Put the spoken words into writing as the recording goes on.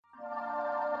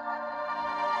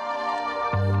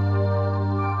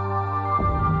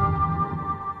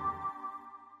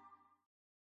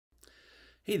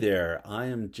Hey there, I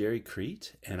am Jerry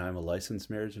Crete, and I'm a licensed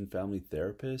marriage and family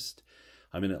therapist.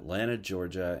 I'm in Atlanta,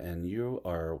 Georgia, and you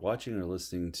are watching or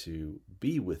listening to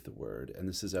Be With the Word, and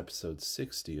this is episode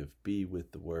 60 of Be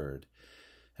With the Word.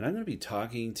 And I'm going to be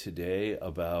talking today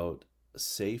about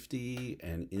safety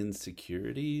and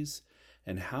insecurities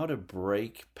and how to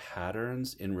break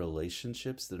patterns in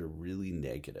relationships that are really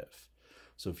negative.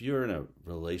 So if you're in a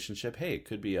relationship, hey, it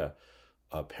could be a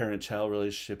parent-child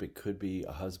relationship, it could be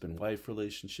a husband-wife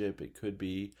relationship, it could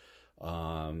be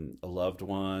a loved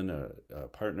one, a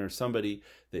partner, somebody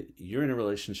that you're in a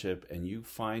relationship and you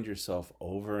find yourself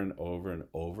over and over and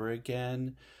over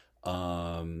again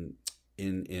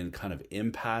in kind of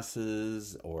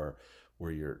impasses, or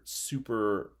where you're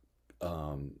super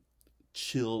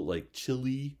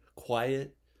chilly,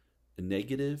 quiet,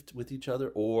 negative with each other,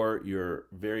 or you're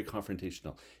very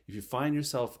confrontational. If you find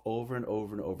yourself over and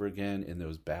over and over again in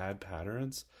those bad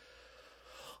patterns,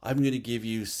 I'm going to give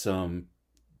you some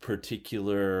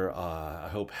particular, I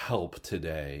hope, help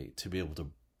today to be able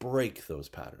to break those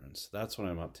patterns. That's what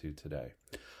I'm up to today.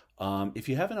 If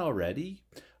you haven't already,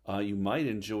 you might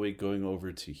enjoy going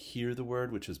over to Hear the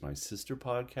Word, which is my sister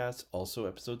podcast, also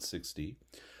episode 60.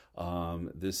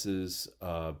 This is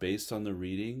based on the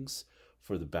readings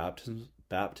for the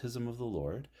baptism of the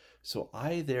Lord. So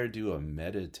I there do a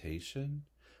meditation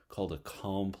called a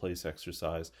calm place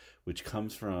exercise, which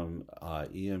comes from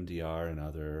EMDR and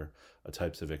other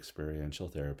types of experiential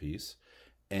therapies,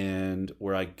 and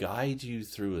where I guide you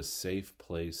through a safe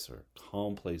place or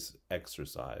calm place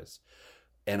exercise.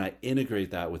 And I integrate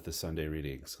that with the Sunday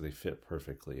readings, so they fit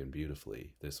perfectly and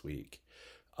beautifully this week.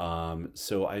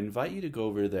 So I invite you to go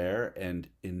over there and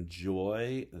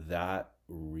enjoy that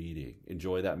reading,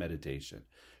 enjoy that meditation.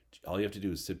 All you have to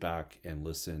do is sit back and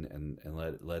listen and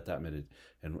let that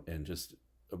and just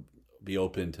be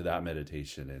open to that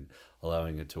meditation and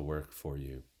allowing it to work for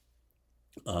you.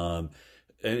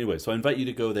 Anyway, so I invite you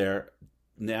to go there.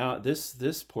 Now,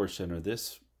 this portion, or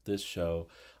this show,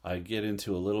 I get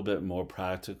into a little bit more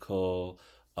practical,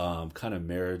 kind of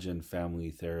marriage and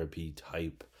family therapy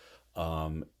type,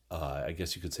 I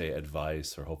guess you could say,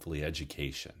 advice, or hopefully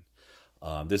education.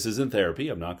 This isn't therapy.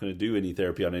 I'm not going to do any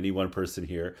therapy on any one person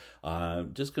here.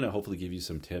 I'm just going to hopefully give you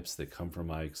some tips that come from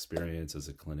my experience as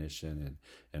a clinician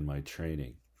and my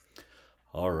training.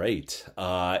 All right.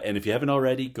 And if you haven't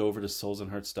already, go over to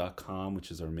soulsandhearts.com, which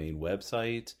is our main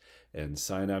website, and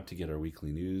sign up to get our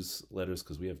weekly newsletters,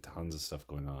 because we have tons of stuff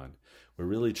going on. We're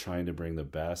really trying to bring the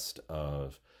best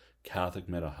of Catholic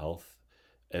mental health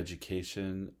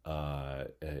education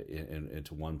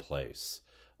into one place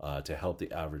to help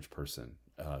the average person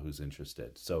who's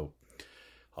interested. So,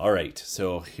 all right,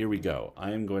 so here we go.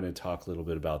 I'm going to talk a little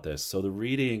bit about this. So the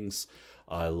readings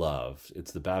I love.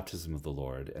 It's the baptism of the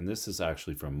Lord, and this is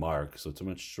actually from Mark, so it's a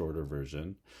much shorter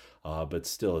version, but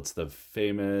still, it's the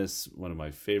famous, one of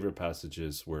my favorite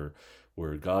passages where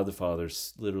God the Father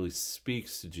literally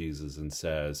speaks to Jesus and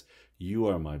says, "You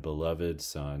are my beloved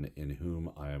Son, in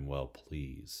whom I am well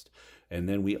pleased." And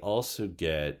then we also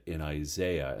get in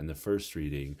Isaiah, in the first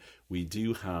reading, we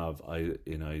do have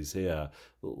in Isaiah,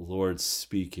 the Lord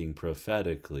speaking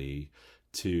prophetically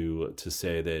to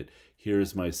say that,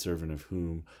 "Here's my servant of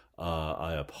whom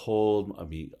I uphold,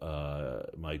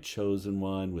 my chosen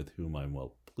one, with whom I'm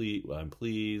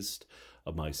pleased.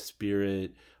 My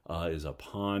spirit is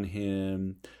upon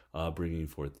him, bringing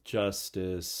forth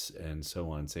justice," and so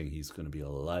on, saying he's going to be a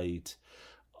light.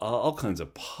 All kinds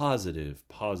of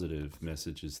positive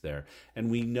messages there. And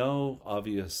we know,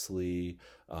 obviously,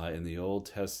 in the Old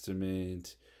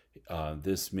Testament,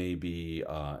 this may be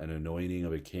an anointing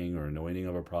of a king or anointing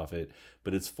of a prophet,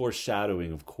 but it's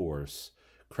foreshadowing, of course,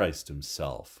 Christ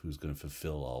himself, who's going to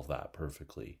fulfill all of that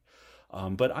perfectly.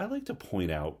 But I like to point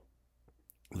out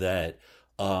that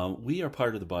we are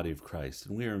part of the body of Christ,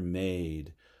 and we are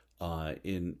made we're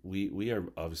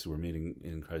made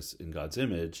in Christ, in God's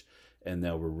image, and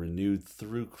now we're renewed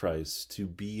through Christ to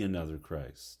be another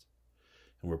Christ.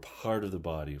 And we're part of the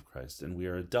body of Christ, and we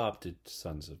are adopted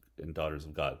sons and daughters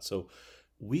of God. So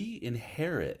we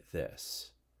inherit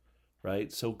this,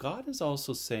 right? So God is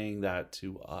also saying that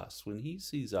to us. When he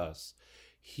sees us,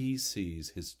 he sees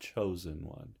his chosen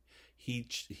one. He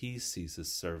sees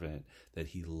his servant that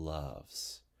he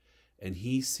loves. And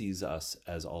he sees us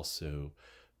as also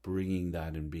bringing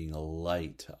that and being a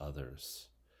light to others,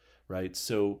 right?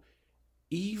 So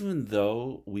even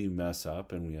though we mess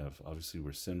up, and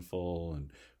we're sinful,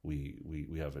 and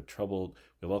we have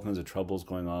all kinds of troubles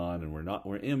going on, and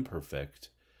we're imperfect.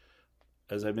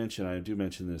 As I mentioned, I do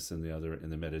mention this in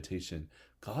the meditation,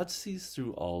 God sees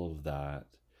through all of that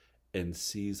and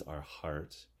sees our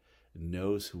heart,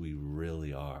 knows who we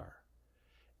really are,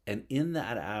 And in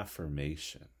that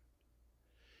affirmation,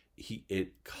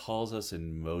 it calls us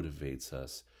and motivates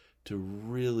us to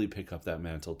really pick up that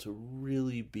mantle, to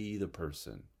really be the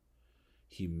person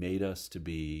he made us to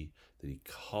be, that he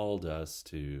called us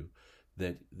to,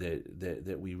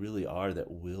 that we really are, that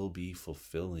will be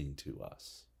fulfilling to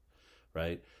us,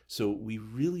 right? So we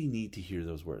really need to hear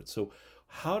those words. So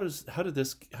how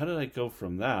did I go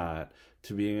from that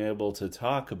to being able to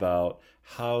talk about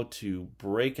how to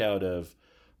break out of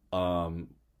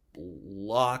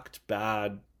locked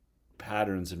bad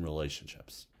patterns in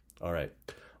relationships? All right.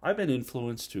 I've been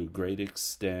influenced to a great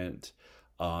extent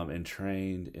and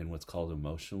trained in what's called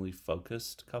emotionally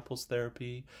focused couples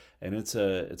therapy, and it's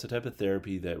a type of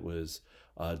therapy that was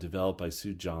developed by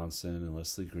Sue Johnson and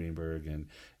Leslie Greenberg, and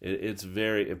it's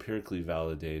very empirically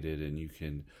validated, and you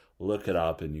can look it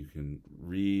up and you can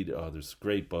read. There's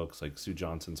great books like Sue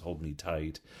Johnson's "Hold Me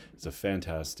Tight." It's a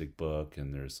fantastic book,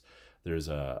 and there's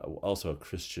also a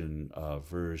Christian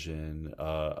version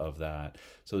of that.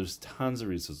 So there's tons of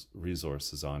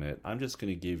resources on it. I'm just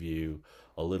going to give you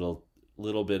a little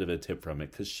bit of a tip from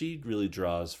it, because she really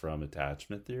draws from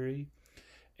attachment theory.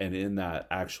 And in that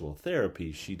actual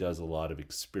therapy, she does a lot of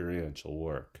experiential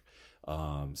work.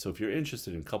 So if you're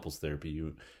interested in couples therapy,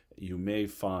 you may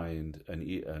find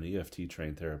an EFT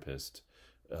trained therapist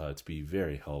to be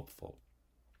very helpful.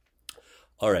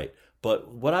 All right. But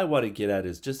what I want to get at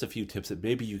is just a few tips that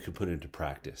maybe you could put into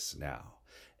practice now.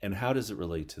 And how does it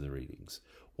relate to the readings?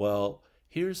 Well,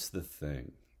 here's the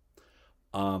thing.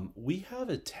 We have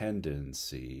a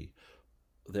tendency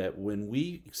that when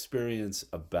we experience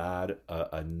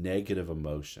a negative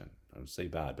emotion, I don't say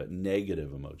bad, but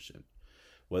negative emotion,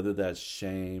 whether that's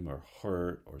shame or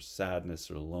hurt or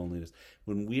sadness or loneliness,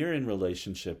 when we're in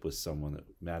relationship with someone that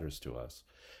matters to us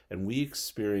and we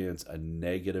experience a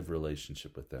negative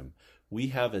relationship with them, we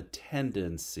have a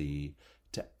tendency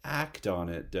to act on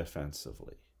it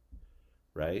defensively,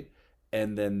 right?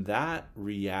 And then that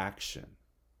reaction,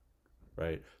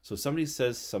 right? So somebody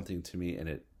says something to me and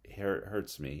it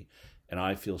hurts me and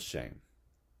I feel shame,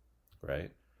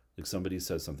 right? Like somebody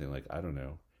says something like, I don't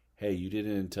know, hey, you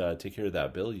didn't take care of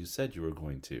that bill you said you were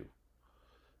going to,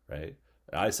 right?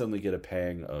 I suddenly get a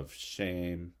pang of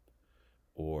shame,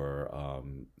 or,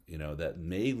 that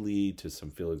may lead to some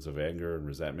feelings of anger and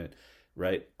resentment,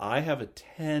 right? I have a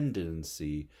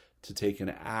tendency to take an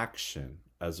action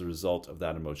as a result of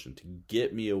that emotion to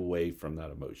get me away from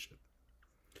that emotion.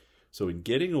 So in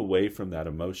getting away from that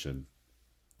emotion,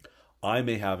 I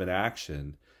may have an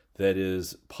action that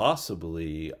is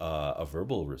possibly a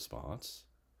verbal response,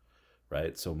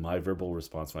 right? So my verbal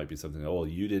response might be something, oh,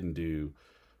 you didn't do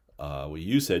what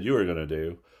you said you were going to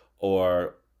do,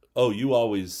 or, oh, you're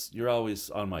always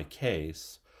on my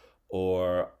case,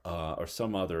 or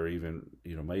some other, even,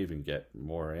 might even get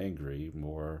more angry,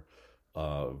 more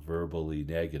verbally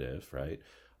negative, right?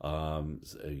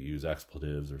 Use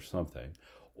expletives or something.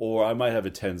 Or I might have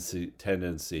a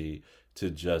tendency to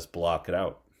just block it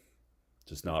out,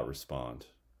 just not respond,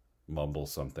 mumble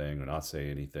something or not say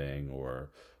anything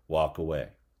or walk away.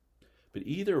 But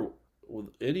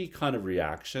any kind of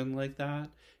reaction like that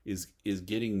is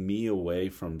getting me away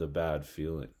from the bad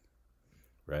feeling,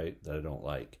 right? That I don't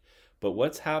like. But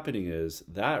what's happening is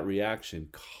that reaction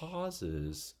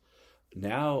causes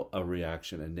now a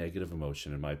negative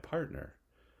emotion in my partner,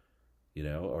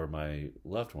 or my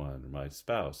loved one, or my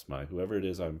spouse, whoever it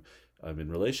is I'm in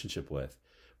relationship with,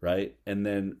 right? And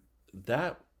then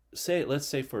let's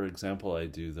say for example, I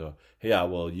do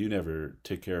you never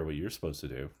took care of what you're supposed to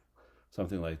do,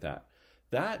 something like that.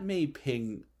 That may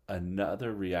ping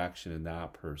another reaction in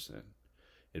that person.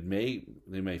 They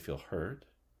may feel hurt.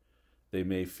 They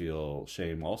may feel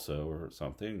shame also, or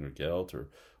something, or guilt,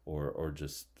 or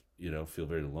just, feel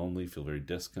very lonely, feel very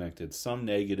disconnected, some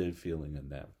negative feeling in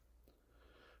them,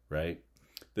 right?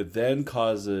 That then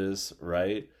causes,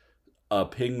 right, a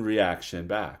ping reaction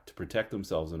back to protect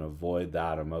themselves and avoid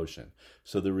that emotion.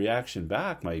 So the reaction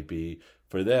back might be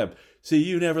for them, see,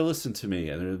 you never listened to me.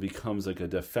 And then it becomes like a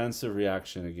defensive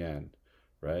reaction again,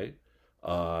 right?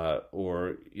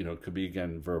 Or, it could be,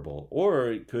 again, verbal,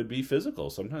 or it could be physical.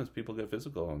 Sometimes people get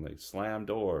physical and they slam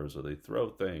doors, or they throw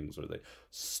things, or they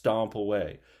stomp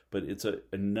away. But it's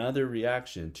another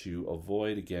reaction to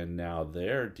avoid, again, now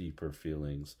their deeper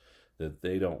feelings that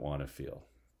they don't want to feel,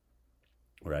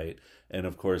 right? And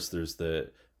of course, there's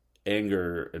the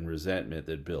anger and resentment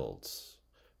that builds,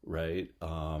 right?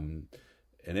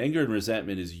 And anger and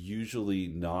resentment is usually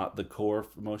not the core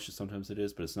emotion. Sometimes it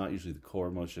is, but it's not usually the core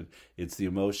emotion. It's the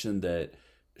emotion that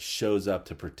shows up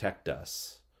to protect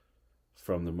us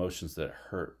from the emotions that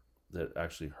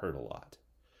actually hurt a lot,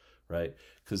 right?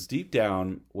 Because deep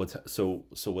down,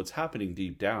 what's happening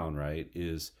deep down, right,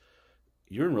 is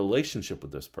you're in relationship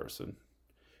with this person.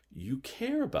 You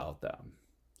care about them.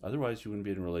 Otherwise, you wouldn't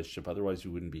be in a relationship. Otherwise,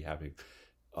 you wouldn't be having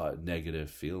negative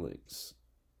feelings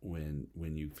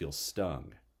when you feel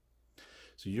stung.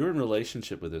 So you're in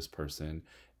relationship with this person,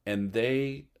 and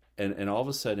and all of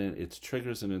a sudden it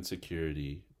triggers an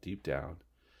insecurity deep down.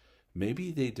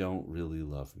 Maybe they don't really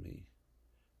love me.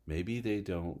 Maybe they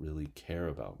don't really care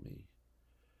about me.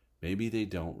 Maybe they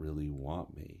don't really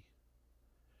want me.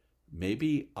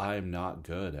 Maybe I'm not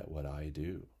good at what I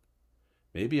do.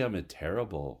 Maybe I'm a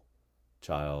terrible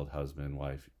child, husband,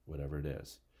 wife, whatever it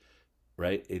is,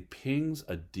 right? It pings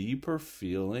a deeper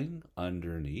feeling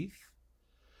underneath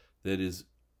that is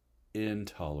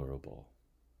intolerable,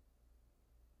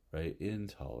 right?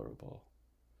 Intolerable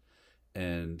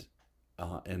and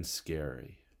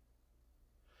scary.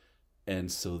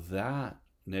 And so that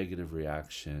negative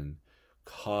reaction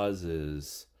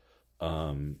causes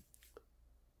the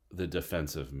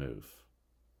defensive move,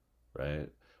 right?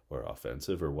 Or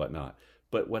offensive or whatnot.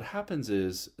 But what happens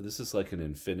is this is like an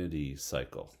infinity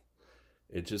cycle.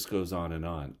 It just goes on and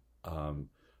on.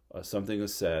 Something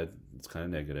is said, it's kind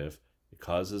of negative. It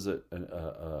causes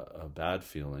a bad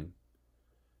feeling.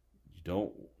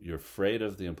 You're afraid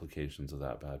of the implications of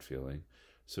that bad feeling.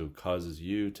 So it causes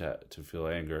you to feel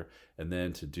anger and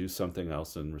then to do something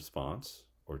else in response,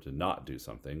 or to not do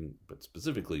something, but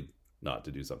specifically not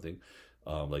to do something,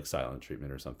 like silent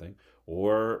treatment or something,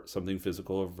 or something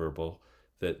physical or verbal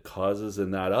that causes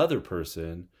in that other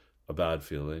person a bad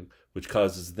feeling, which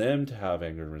causes them to have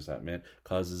anger and resentment,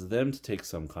 causes them to take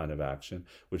some kind of action,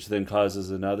 which then causes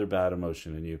another bad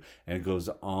emotion in you, and it goes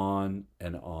on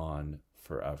and on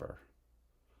forever.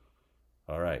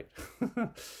 All right.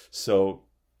 So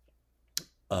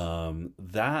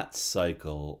that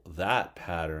cycle, that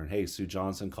pattern, hey, Sue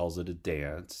Johnson calls it a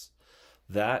dance,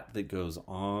 that goes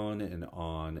on and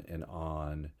on and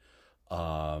on,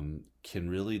 can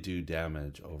really do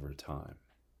damage over time.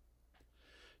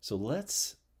 So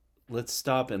let's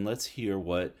stop and let's hear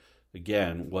what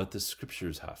the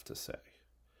scriptures have to say,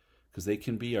 because they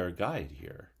can be our guide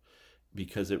here,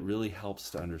 because it really helps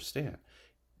to understand.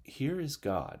 Here is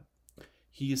God.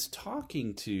 He is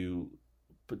talking to,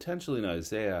 potentially in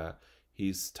Isaiah,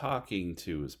 he's talking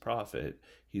to his prophet.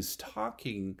 He's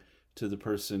talking to the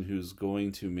person who's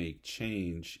going to make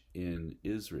change in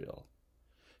Israel.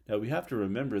 Now we have to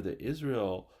remember that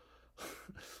Israel,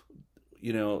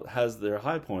 has their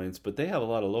high points, but they have a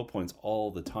lot of low points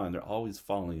all the time. They're always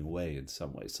falling away in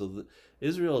some way. So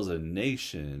Israel as a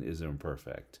nation is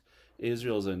imperfect.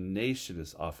 Israel as a nation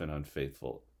is often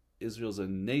unfaithful. Israel as a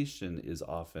nation is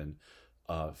often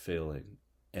failing,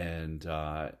 and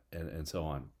so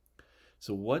on.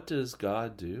 So what does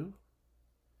God do?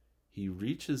 He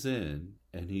reaches in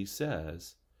and he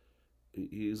says,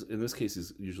 in this case,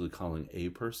 he's usually calling a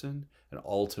person, and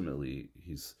ultimately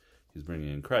he's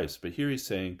bringing in Christ. But here he's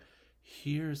saying,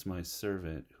 here's my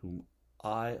servant whom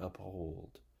I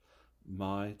uphold,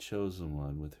 my chosen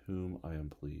one with whom I am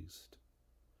pleased,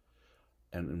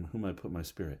 and in whom I put my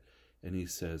spirit. And he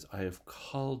says, I have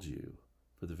called you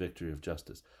for the victory of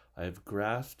justice. I have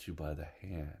grasped you by the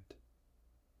hand.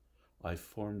 I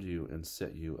formed you and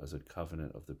set you as a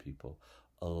covenant of the people,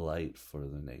 a light for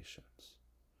the nations.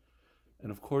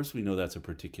 And of course, we know that's a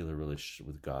particular relationship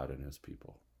with God and his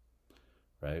people,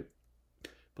 right?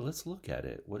 But let's look at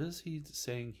it. What is he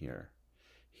saying here?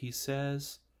 He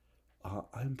says,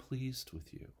 I'm pleased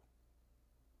with you.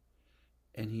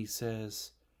 And he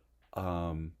says,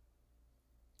 I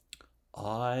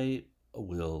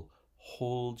will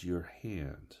hold your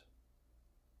hand,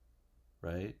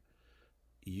 right?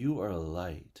 You are a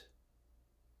light.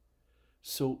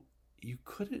 So you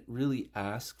couldn't really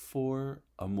ask for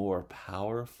a more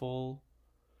powerful,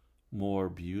 more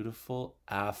beautiful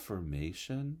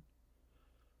affirmation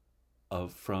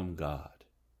from God,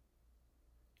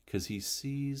 because he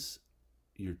sees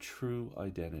your true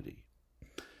identity.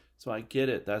 So I get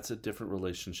it. That's a different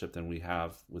relationship than we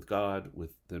have with God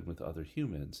than with other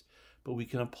humans, but we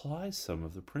can apply some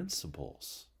of the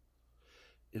principles.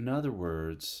 In other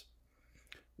words,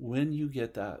 when you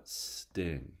get that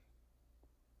sting,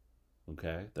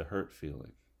 okay, the hurt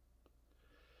feeling,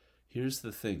 here's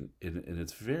the thing, and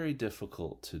it's very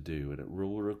difficult to do, and it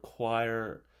will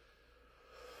require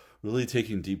really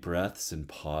taking deep breaths and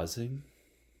pausing,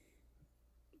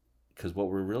 because what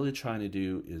we're really trying to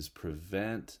do is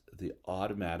prevent the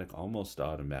almost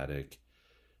automatic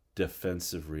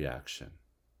defensive reaction.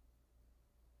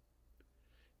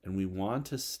 And we want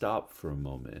to stop for a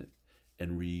moment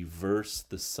and reverse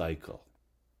the cycle.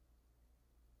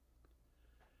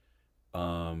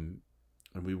 Um,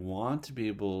 and we want to be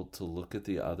able to look at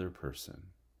the other person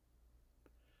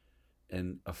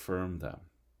and affirm them.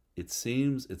 It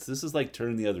seems this is like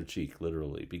turn the other cheek,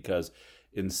 literally, because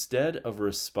instead of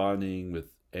responding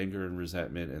with anger and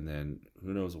resentment and then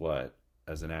who knows what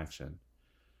as an action,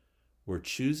 we're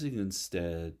choosing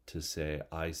instead to say,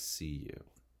 I see you.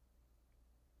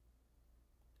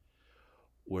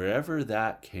 Wherever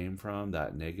that came from,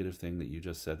 that negative thing that you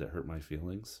just said that hurt my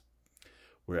feelings,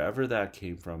 wherever that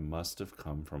came from must have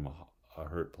come from a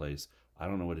hurt place. I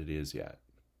don't know what it is yet.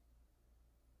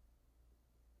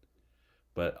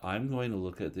 But I'm going to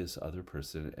look at this other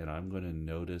person and I'm going to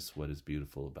notice what is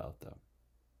beautiful about them.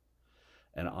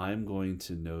 And I'm going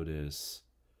to notice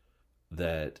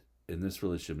that in this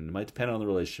relationship, and it might depend on the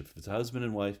relationship. If it's a husband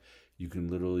and wife, you can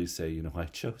literally say, I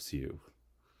chose you.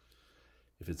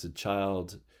 If it's a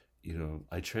child,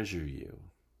 I treasure you.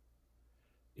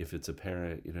 If it's a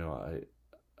parent,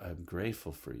 I'm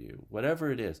grateful for you.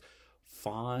 Whatever it is,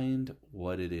 find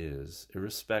what it is,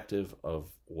 irrespective of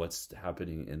what's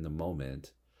happening in the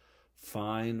moment.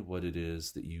 Find what it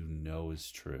is that you know is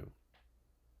true.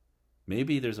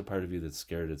 Maybe there's a part of you that's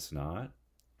scared it's not,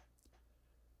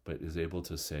 but is able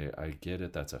to say, I get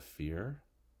it, that's a fear.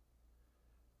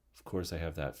 Of course, I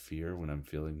have that fear when I'm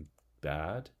feeling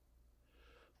bad,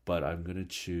 but I'm going to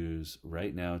choose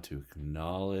right now to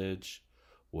acknowledge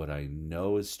what I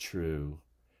know is true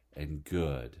and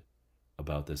good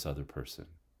about this other person.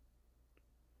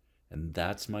 And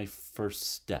that's my first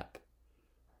step.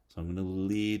 So I'm going to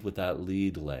lead with that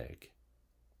lead leg.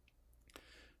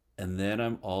 And then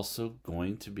I'm also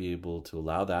going to be able to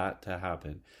allow that to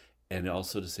happen and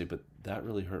also to say, but that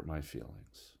really hurt my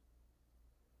feelings.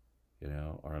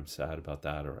 Or I'm sad about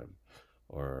that,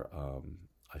 or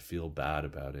I feel bad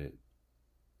about it.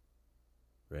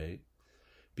 Right?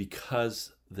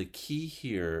 Because the key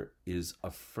here is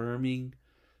affirming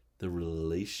the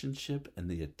relationship and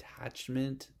the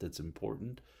attachment that's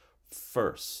important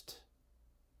first,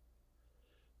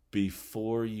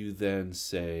 before you then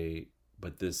say,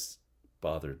 but this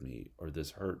bothered me, or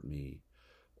this hurt me,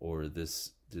 or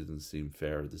this didn't seem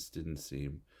fair, this doesn't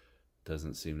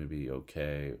seem to be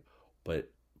okay,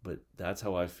 but that's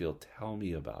how I feel, tell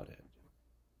me about it.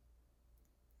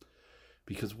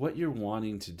 Because what you're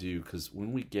wanting to do, because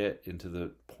when we get into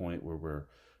the point where we're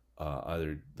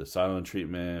either the silent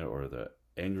treatment or the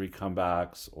angry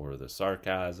comebacks or the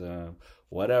sarcasm,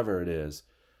 whatever it is,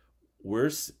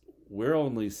 we're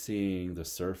only seeing the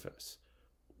surface.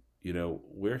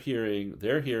 They're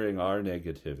hearing our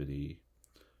negativity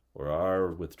or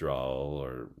our withdrawal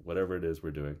or whatever it is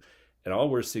we're doing, and all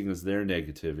we're seeing is their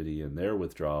negativity and their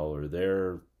withdrawal or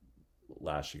their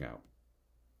lashing out.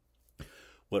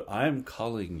 What I'm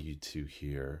calling you to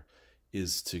here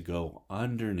is to go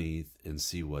underneath and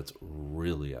see what's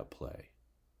really at play.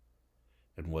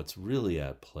 And what's really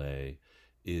at play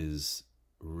is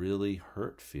really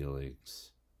hurt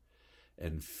feelings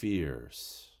and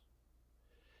fears.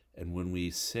 And when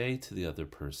we say to the other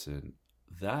person,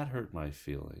 that hurt my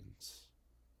feelings,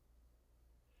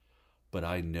 but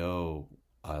I know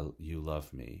you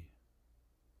love me,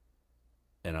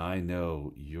 and I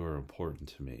know you're important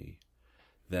to me,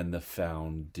 then the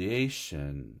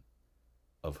foundation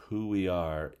of who we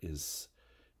are is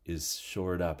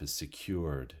shored up, is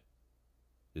secured,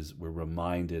 we're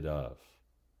reminded of.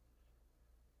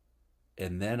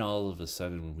 And then all of a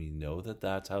sudden, when we know that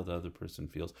that's how the other person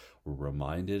feels, we're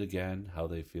reminded again how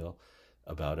they feel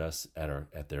about us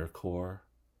at their core,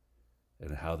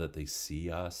 and how that they see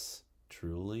us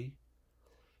truly.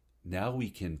 Now we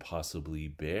can possibly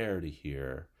bear to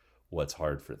hear what's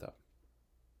hard for them.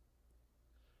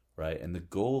 Right? And the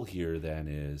goal here then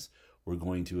is we're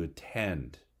going to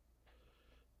attend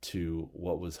to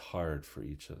what was hard for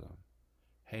each of them.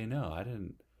 Hey, no, I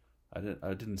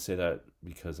didn't say that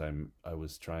because I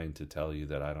was trying to tell you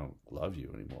that I don't love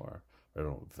you anymore, or I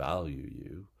don't value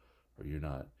you, or you're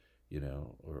not,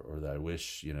 or that I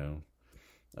wish you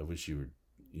were,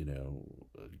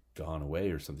 gone away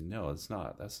or something. No, it's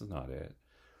not. That's not it.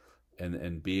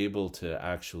 And be able to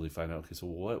actually find out, okay, so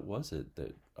what was it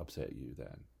that upset you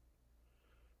then?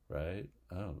 Right?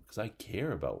 Oh, because I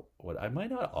care about I might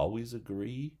not always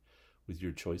agree with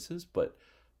your choices, but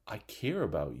I care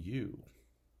about you.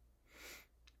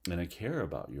 And I care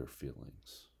about your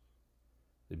feelings.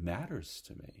 It matters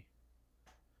to me.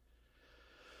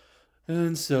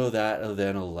 And so that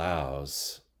then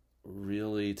allows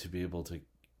really to be able to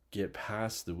get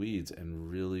past the weeds and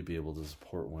really be able to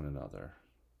support one another.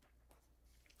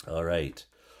 All right.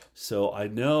 So I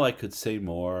know I could say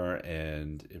more,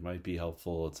 and it might be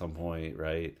helpful at some point,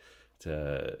 right,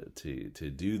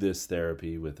 to do this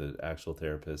therapy with an actual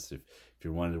therapist. If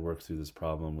you're wanting to work through this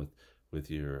problem with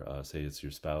your say it's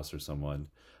your spouse or someone.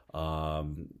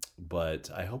 But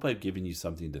I hope I've given you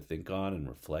something to think on and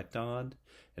reflect on,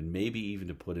 and maybe even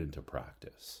to put into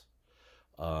practice.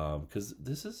 Because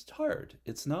this is hard.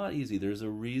 It's not easy. There's a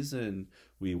reason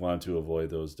we want to avoid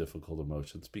those difficult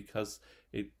emotions, because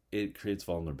it creates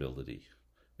vulnerability.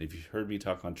 If you've heard me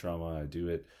talk on trauma, I do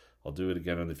it. I'll do it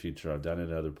again in the future. I've done it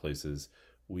in other places.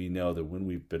 We know that when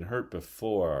we've been hurt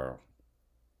before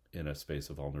in a space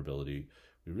of vulnerability,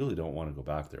 we really don't want to go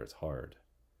back there. It's hard.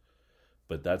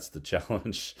 But that's the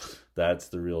challenge. That's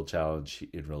the real challenge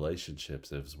in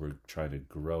relationships, as we're trying to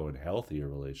grow in healthier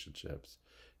relationships,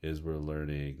 is we're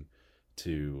learning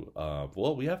to,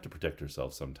 we have to protect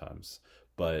ourselves sometimes,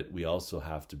 but we also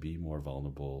have to be more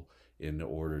vulnerable in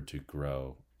order to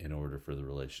grow, in order for the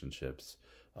relationships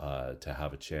to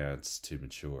have a chance to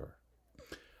mature.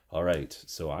 All right,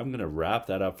 so I'm going to wrap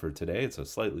that up for today. It's a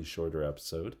slightly shorter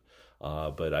episode,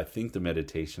 but I think the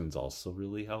meditation's also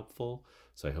really helpful.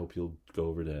 So I hope you'll go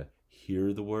over to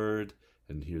hear the word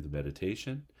and hear the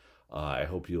meditation. I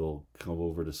hope you'll come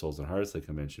over to Souls and Hearts, like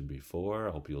I mentioned before.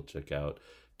 I hope you'll check out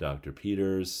Dr.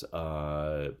 Peter's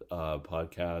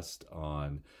podcast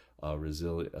on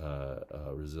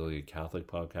Resilient Catholic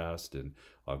podcast and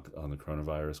on the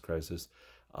coronavirus crisis.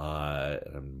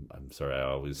 I'm sorry, I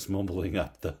always mumbling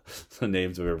up the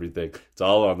names of everything. It's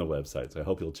all on the website, so I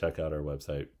hope you'll check out our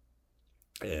website.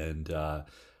 And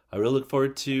I really look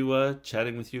forward to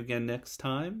chatting with you again next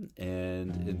time.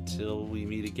 And until we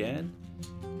meet again,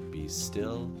 be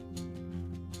still,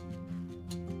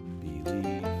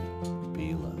 believe,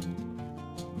 be loved.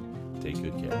 Take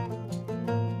good care.